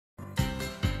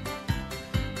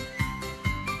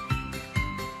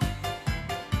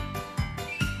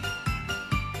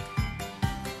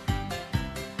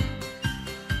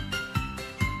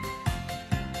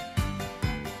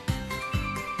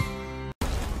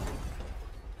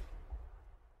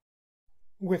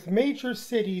With major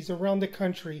cities around the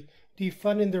country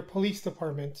defunding their police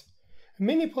department,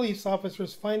 many police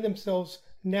officers find themselves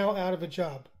now out of a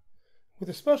job. With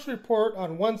a special report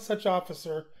on one such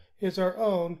officer is our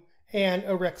own Ann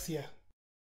Arexia.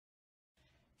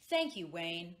 Thank you,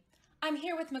 Wayne. I'm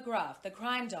here with McGruff, the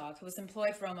crime dog who was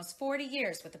employed for almost 40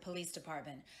 years with the police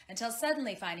department, until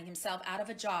suddenly finding himself out of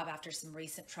a job after some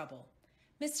recent trouble.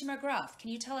 Mr. McGruff,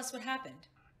 can you tell us what happened?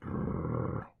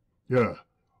 Yeah,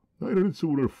 I had an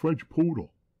incident with a French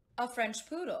poodle. A French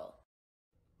poodle?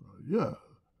 Yeah,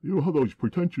 you know how those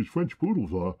pretentious French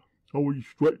poodles are, always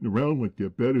strutting around like they're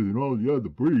better than all the other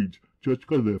breeds just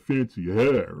because of their fancy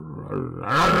hair.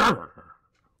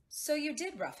 So you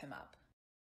did rough him up?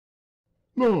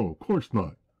 No, of course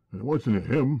not. And it wasn't a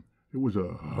him, it was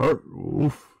a her.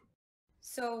 Oof.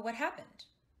 So what happened?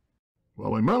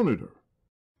 Well, I mounted her.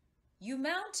 You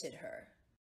mounted her?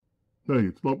 Hey,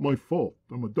 it's not my fault.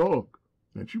 I'm a dog.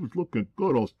 And she was looking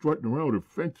good all strutting around with her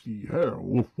fancy hair.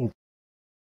 Woof, woof.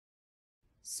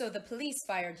 So the police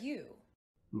fired you?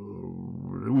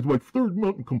 It was my third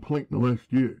mountain complaint in the last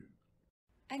year.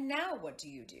 And now what do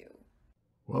you do?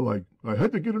 Well, I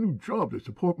had to get a new job to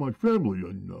support my family,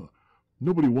 and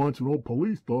nobody wants an old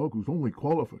police dog whose only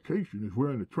qualification is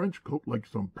wearing a trench coat like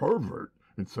some pervert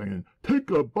and saying, "Take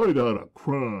a bite out of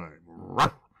crime."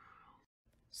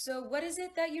 So what is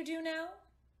it that you do now?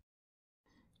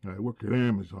 I work at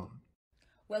Amazon.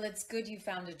 Well, it's good you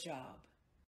found a job.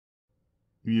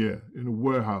 Yeah, in a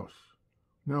warehouse.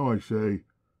 Now I say,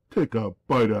 take a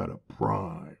bite out of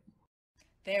prime.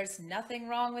 There's nothing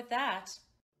wrong with that.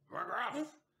 McGruff,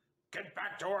 get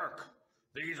back to work.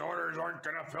 These orders aren't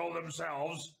gonna fill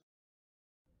themselves.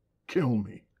 Kill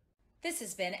me. This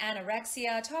has been Ann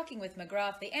Arexia talking with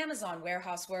McGruff, the Amazon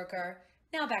warehouse worker.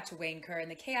 Now back to Wayne Kerr in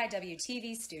the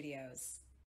KIWTV studios.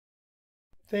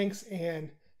 Thanks,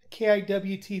 Ann.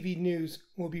 KIWTV News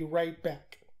will be right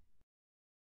back.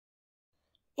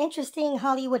 Interesting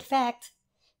Hollywood fact.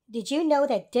 Did you know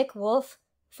that Dick Wolf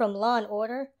from Law &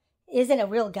 Order isn't a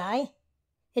real guy?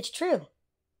 It's true.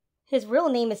 His real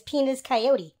name is Penis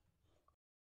Coyote.